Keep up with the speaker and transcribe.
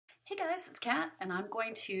guys, it's Kat, and I'm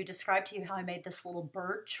going to describe to you how I made this little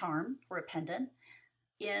bird charm or a pendant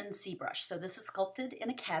in ZBrush. So this is sculpted in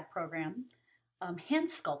a CAD program, hand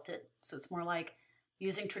sculpted, so it's more like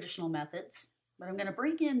using traditional methods. But I'm going to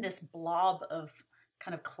bring in this blob of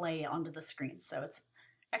kind of clay onto the screen. So it's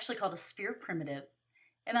actually called a sphere primitive.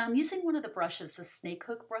 And then I'm using one of the brushes, the snake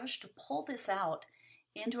hook brush, to pull this out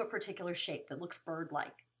into a particular shape that looks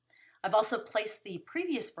bird-like. I've also placed the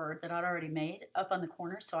previous bird that I'd already made up on the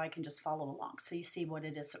corner so I can just follow along so you see what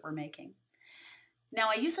it is that we're making. Now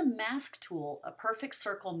I use a mask tool, a perfect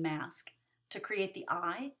circle mask, to create the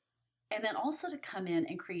eye and then also to come in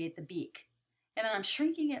and create the beak. And then I'm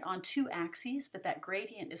shrinking it on 2 axes, but that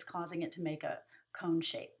gradient is causing it to make a cone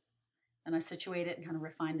shape. And I situate it and kind of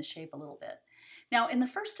refine the shape a little bit. Now in the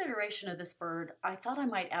first iteration of this bird, I thought I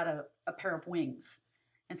might add a pair of wings.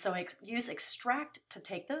 And so I use extract to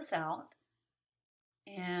take those out,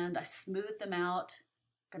 and I smooth them out,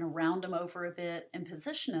 I'm going to round them over a bit and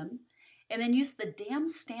position them, and then use the Dam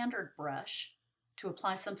Standard brush to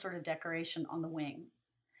apply some sort of decoration on the wing.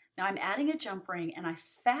 Now I'm adding a jump ring and I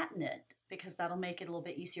fatten it because that'll make it a little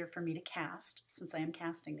bit easier for me to cast since I am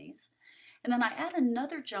casting these. And then I add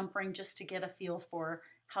another jump ring just to get a feel for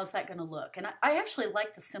how's that going to look. And I actually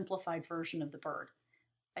like the simplified version of the bird.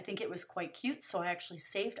 I think it was quite cute, so I actually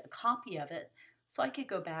saved a copy of it so I could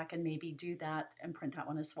go back and maybe do that and print that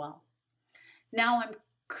one as well. Now I'm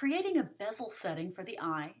creating a bezel setting for the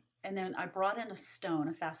eye, and then I brought in a stone,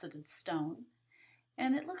 a faceted stone,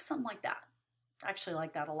 and it looks something like that. I actually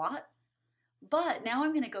like that a lot. But now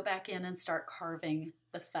I'm going to go back in and start carving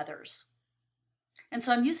the feathers. And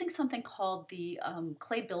so I'm using something called the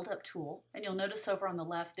clay buildup tool, and you'll notice over on the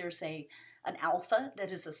left there's an alpha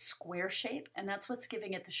that is a square shape, and that's what's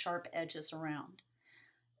giving it the sharp edges around.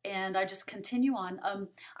 And I just continue on.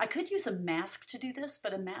 I could use a mask to do this,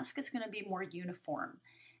 but a mask is going to be more uniform.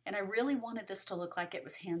 And I really wanted this to look like it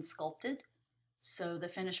was hand sculpted, so the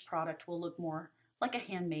finished product will look more like a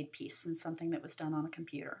handmade piece than something that was done on a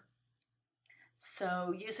computer.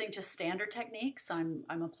 So using just standard techniques, I'm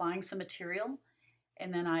applying some material,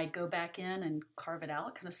 and then I go back in and carve it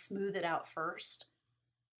out, kind of smooth it out first.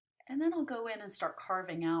 And then I'll go in and start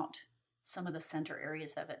carving out some of the center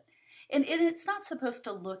areas of it. And it's not supposed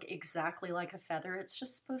to look exactly like a feather. It's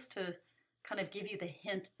just supposed to kind of give you the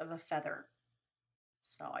hint of a feather.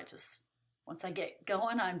 So once I get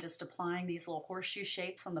going, I'm just applying these little horseshoe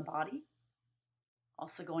shapes on the body.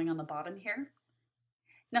 Also going on the bottom here.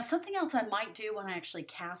 Now something else I might do when I actually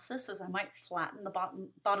cast this is I might flatten the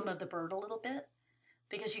bottom of the bird a little bit,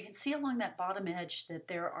 because you can see along that bottom edge that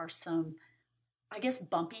there are some, I guess,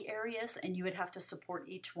 bumpy areas, and you would have to support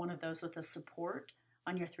each one of those with a support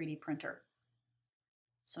on your 3D printer.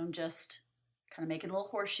 So I'm just kind of making little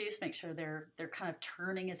horseshoes, make sure they're kind of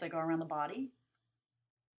turning as I go around the body.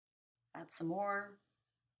 Add some more,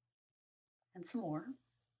 and some more.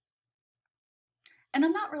 And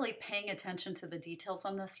I'm not really paying attention to the details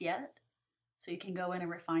on this yet, so you can go in and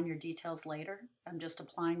refine your details later. I'm just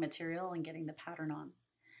applying material and getting the pattern on.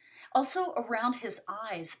 Also, around his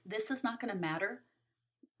eyes, this is not going to matter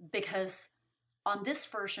because on this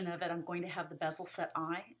version of it, I'm going to have the bezel set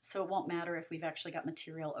eye, so it won't matter if we've actually got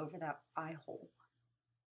material over that eye hole.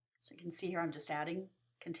 So you can see here I'm just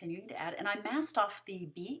continuing to add, and I masked off the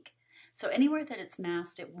beak, so anywhere that it's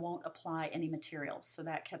masked, it won't apply any material, so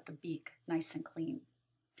that kept the beak nice and clean.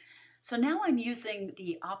 So now I'm using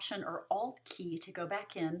the Option or Alt key to go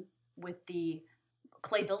back in with the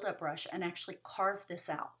clay buildup brush and actually carve this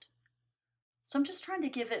out. So I'm just trying to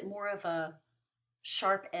give it more of a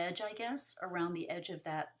sharp edge, I guess, around the edge of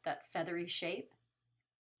that feathery shape.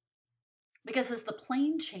 Because as the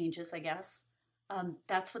plane changes, I guess,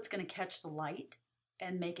 that's what's going to catch the light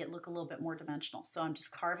and make it look a little bit more dimensional. So I'm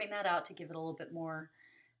just carving that out to give it a little bit more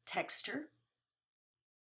texture.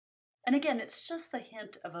 And again, it's just the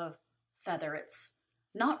hint of a feather. It's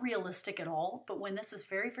not realistic at all, but when this is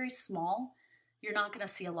very, very small, you're not going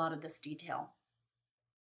to see a lot of this detail.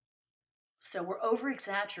 So we're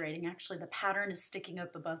over-exaggerating. Actually, the pattern is sticking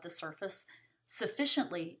up above the surface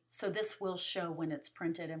sufficiently so this will show when it's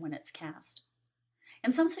printed and when it's cast.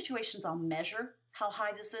 In some situations, I'll measure how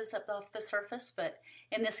high this is above the surface, but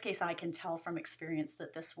in this case, I can tell from experience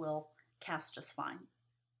that this will cast just fine.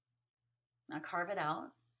 Now carve it out.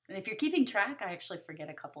 And if you're keeping track, I actually forget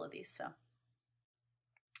a couple of these, so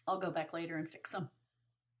I'll go back later and fix them.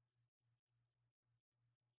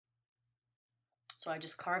 So I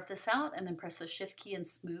just carve this out and then press the Shift key and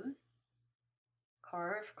smooth.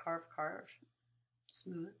 Carve, carve, carve,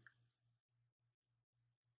 smooth.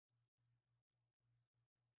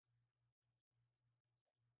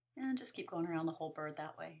 And just keep going around the whole bird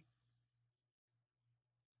that way.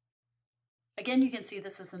 Again, you can see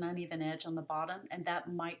this is an uneven edge on the bottom, and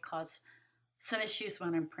that might cause some issues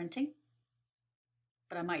when I'm printing,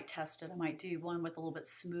 but I might test it. I might do one with a little bit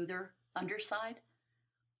smoother underside,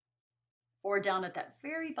 or down at that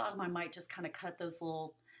very bottom, I might just kind of cut those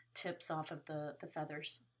little tips off of the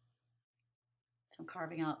feathers. So I'm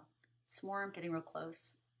carving out some more. I'm getting real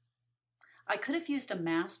close. I could have used a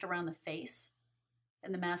mask around the face,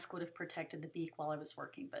 and the mask would have protected the beak while I was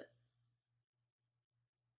working, but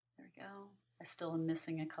there we go. I still am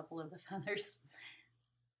missing a couple of the feathers.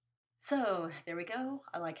 So there we go.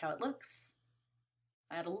 I like how it looks.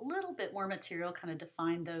 I add a little bit more material, kind of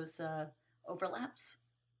define those overlaps.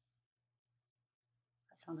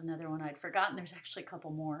 I found another one I'd forgotten. There's actually a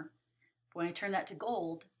couple more. When I turn that to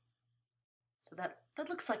gold, so that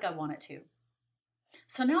looks like I want it to.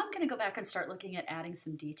 So now I'm going to go back and start looking at adding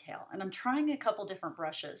some detail. And I'm trying a couple different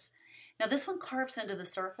brushes. Now this one carves into the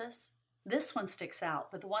surface. This one sticks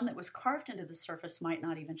out, but the one that was carved into the surface might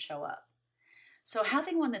not even show up. So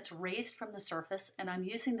having one that's raised from the surface, and I'm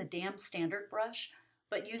using the damn standard brush,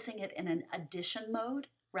 but using it in an addition mode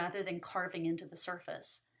rather than carving into the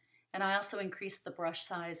surface. And I also increased the brush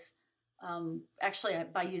size. Actually,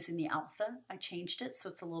 by using the alpha, I changed it so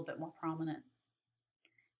it's a little bit more prominent.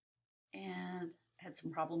 And I had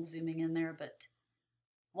some problems zooming in there, but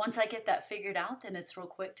once I get that figured out, then it's real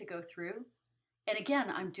quick to go through. And again,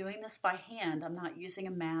 I'm doing this by hand. I'm not using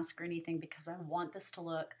a mask or anything because I want this to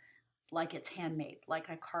look like it's handmade, like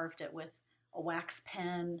I carved it with a wax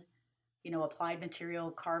pen, you know, applied material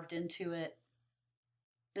carved into it.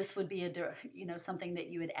 This would be something that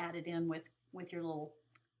you had added in with your little,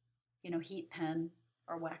 heat pen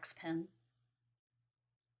or wax pen.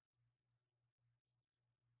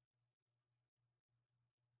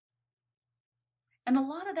 And a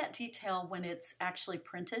lot of that detail, when it's actually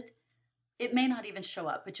printed, it may not even show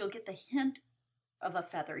up, but you'll get the hint of a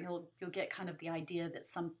feather. You'll get kind of the idea that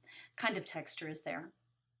some kind of texture is there.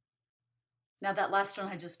 Now that last one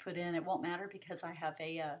I just put in, it won't matter because I have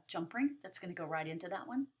a jump ring that's going to go right into that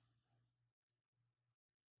one.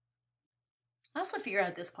 I also figure out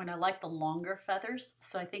at this point I like the longer feathers,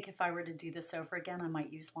 so I think if I were to do this over again, I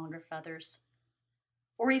might use longer feathers,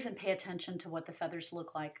 or even pay attention to what the feathers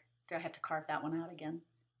look like. Do I have to carve that one out again?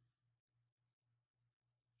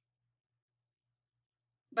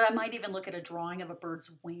 But I might even look at a drawing of a bird's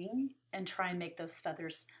wing and try and make those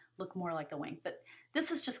feathers look more like the wing. But this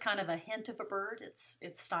is just kind of a hint of a bird. It's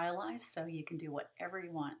stylized, so you can do whatever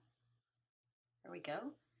you want. There we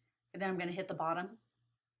go. And then I'm going to hit the bottom,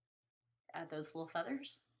 add those little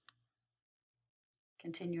feathers,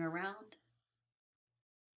 continue around,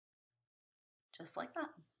 just like that.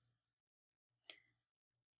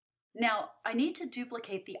 Now, I need to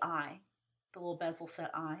duplicate the eye, the little bezel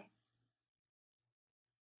set eye.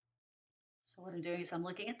 So what I'm doing is I'm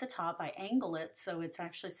looking at the top, I angle it so it's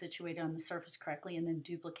actually situated on the surface correctly, and then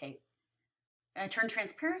duplicate. And I turn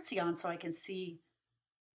transparency on so I can see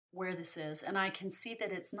where this is, and I can see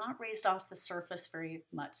that it's not raised off the surface very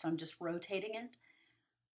much, so I'm just rotating it.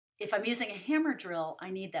 If I'm using a hammer drill, I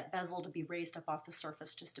need that bezel to be raised up off the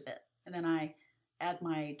surface just a bit. And then I add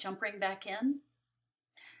my jump ring back in.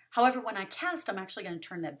 However, when I cast, I'm actually going to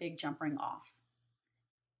turn that big jump ring off.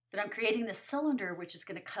 Then I'm creating this cylinder, which is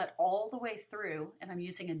going to cut all the way through, and I'm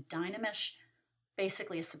using a Dynamesh,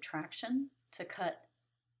 basically a subtraction, to cut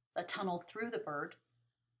a tunnel through the bird.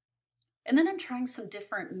 And then I'm trying some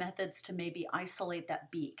different methods to maybe isolate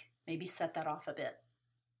that beak, maybe set that off a bit.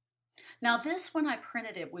 Now this, when I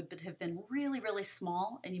printed it, would have been really, really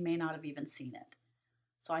small, and you may not have even seen it.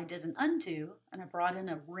 So I did an undo, and I brought in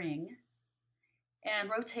a ring, and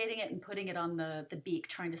rotating it and putting it on the beak,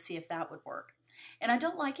 trying to see if that would work. And I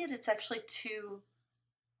don't like it. It's actually too,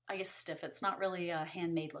 I guess, stiff. It's not really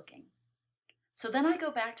handmade looking. So then I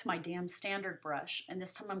go back to my damn standard brush, and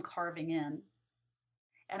this time I'm carving in.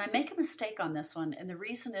 And I make a mistake on this one, and the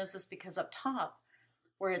reason is because up top,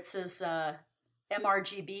 where it says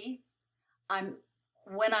MRGB,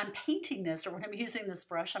 when I'm painting this, or when I'm using this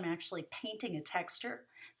brush, I'm actually painting a texture,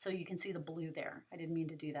 so you can see the blue there. I didn't mean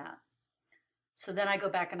to do that. So then I go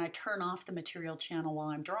back and I turn off the material channel while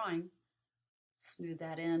I'm drawing, smooth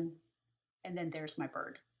that in, and then there's my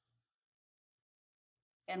bird.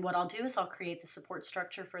 And what I'll do is I'll create the support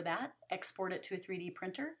structure for that, export it to a 3D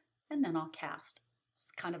printer, and then I'll cast. It's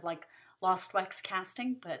kind of like lost wax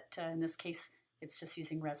casting, but in this case, it's just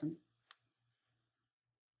using resin.